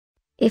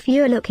If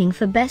you're looking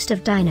for best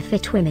of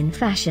Dynafit women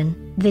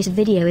fashion, this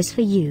video is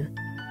for you.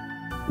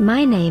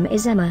 My name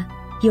is Emma,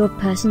 your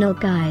personal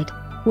guide.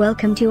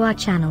 Welcome to our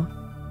channel.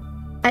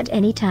 At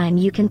any time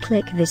you can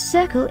click this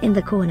circle in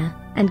the corner,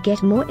 and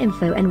get more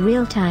info and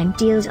real-time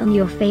deals on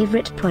your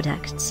favorite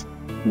products.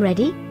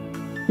 Ready?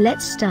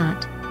 Let's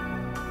start.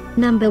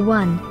 Number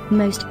 1,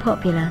 Most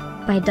Popular,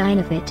 by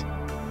Dynafit.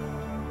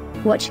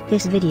 Watch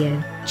this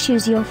video,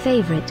 choose your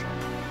favorite.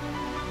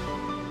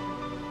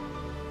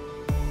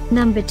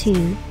 Number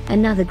 2,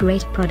 another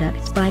great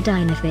product by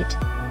Dynafit.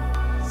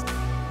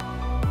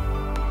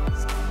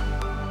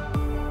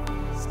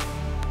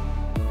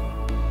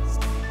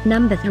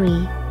 Number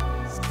 3.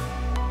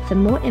 For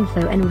more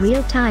info and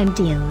real-time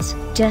deals,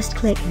 just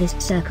click this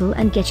circle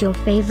and get your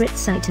favorite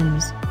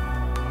items.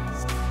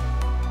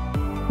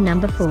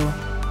 Number 4.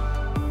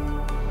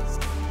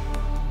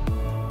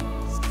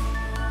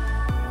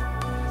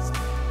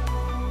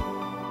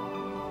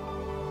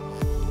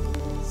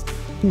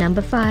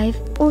 Number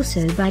 5,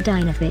 also by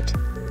Dynafit.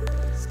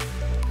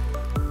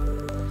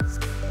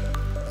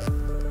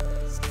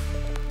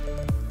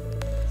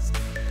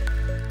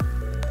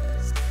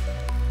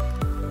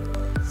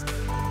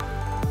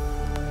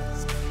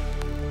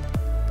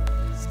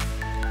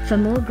 For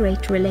more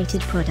great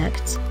related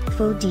products,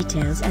 full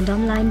details and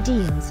online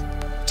deals,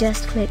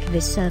 just click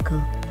this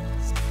circle.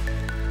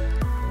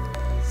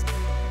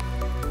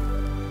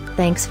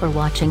 Thanks for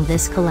watching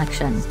this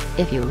collection.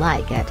 If you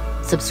like it,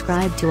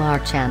 subscribe to our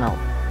channel.